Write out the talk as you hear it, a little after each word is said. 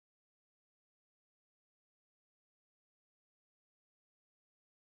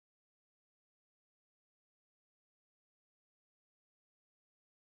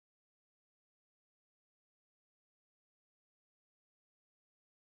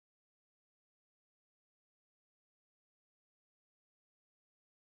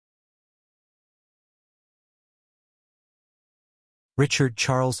Richard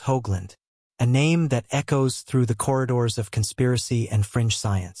Charles Hoagland, a name that echoes through the corridors of conspiracy and fringe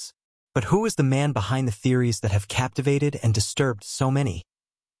science. But who is the man behind the theories that have captivated and disturbed so many?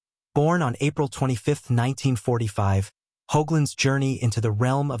 Born on April 25, 1945, Hoagland's journey into the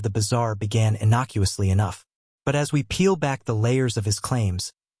realm of the bizarre began innocuously enough. But as we peel back the layers of his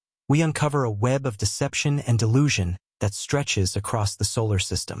claims, we uncover a web of deception and delusion that stretches across the solar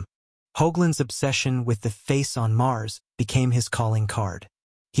system. Hoagland's obsession with the face on Mars became his calling card.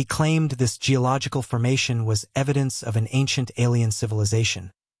 He claimed this geological formation was evidence of an ancient alien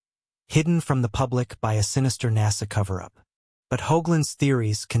civilization, hidden from the public by a sinister NASA cover-up. But Hoagland's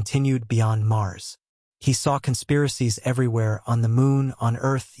theories continued beyond Mars. He saw conspiracies everywhere, on the Moon, on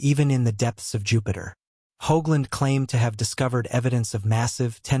Earth, even in the depths of Jupiter. Hoagland claimed to have discovered evidence of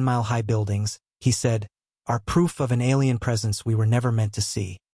massive, 10-mile-high buildings. He said, "Are proof of an alien presence we were never meant to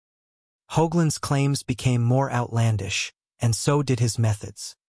see." Hoagland's claims became more outlandish, and so did his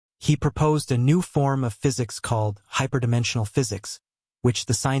methods. He proposed a new form of physics called hyperdimensional physics, which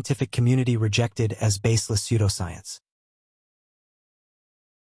the scientific community rejected as baseless pseudoscience.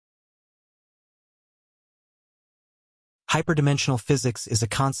 Hyperdimensional physics is a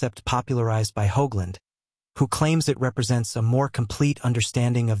concept popularized by Hoagland, who claims it represents a more complete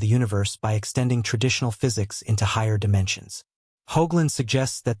understanding of the universe by extending traditional physics into higher dimensions. Hoagland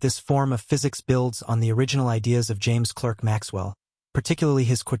suggests that this form of physics builds on the original ideas of James Clerk Maxwell, particularly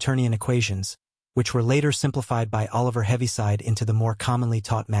his quaternion equations, which were later simplified by Oliver Heaviside into the more commonly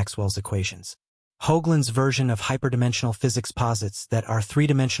taught Maxwell's equations. Hoagland's version of hyperdimensional physics posits that our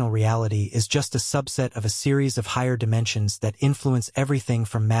three-dimensional reality is just a subset of a series of higher dimensions that influence everything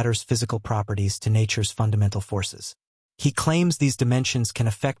from matter's physical properties to nature's fundamental forces. He claims these dimensions can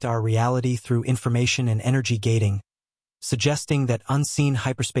affect our reality through information and energy gating, suggesting that unseen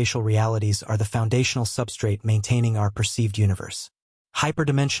hyperspatial realities are the foundational substrate maintaining our perceived universe.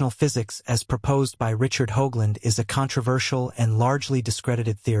 Hyperdimensional physics, as proposed by Richard Hoagland, is a controversial and largely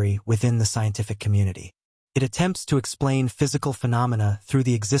discredited theory within the scientific community. It attempts to explain physical phenomena through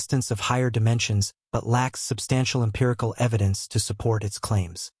the existence of higher dimensions but lacks substantial empirical evidence to support its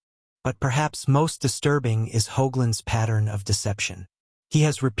claims. But perhaps most disturbing is Hoagland's pattern of deception. He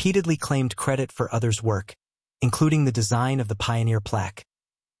has repeatedly claimed credit for others' work, including the design of the Pioneer plaque,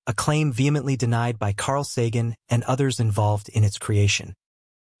 a claim vehemently denied by Carl Sagan and others involved in its creation.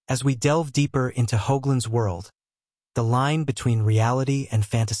 As we delve deeper into Hoagland's world, the line between reality and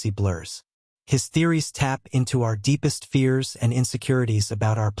fantasy blurs. His theories tap into our deepest fears and insecurities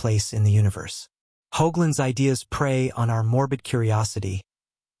about our place in the universe. Hoagland's ideas prey on our morbid curiosity,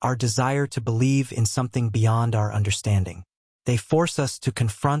 our desire to believe in something beyond our understanding. They force us to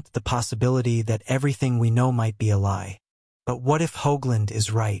confront the possibility that everything we know might be a lie. But what if Hoagland is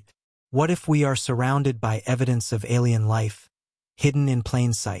right? What if we are surrounded by evidence of alien life, hidden in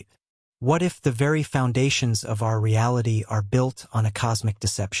plain sight? What if the very foundations of our reality are built on a cosmic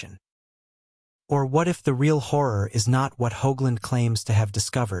deception? Or what if the real horror is not what Hoagland claims to have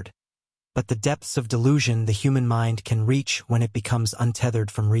discovered, but the depths of delusion the human mind can reach when it becomes untethered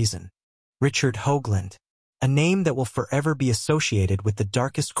from reason? Richard Hoagland, a name that will forever be associated with the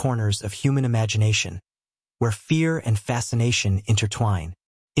darkest corners of human imagination, where fear and fascination intertwine.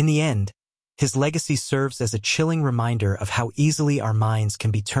 In the end, his legacy serves as a chilling reminder of how easily our minds can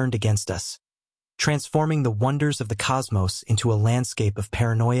be turned against us, transforming the wonders of the cosmos into a landscape of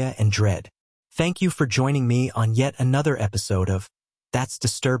paranoia and dread. Thank you for joining me on yet another episode of That's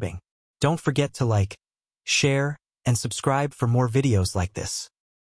Disturbing. Don't forget to like, share, and subscribe for more videos like this.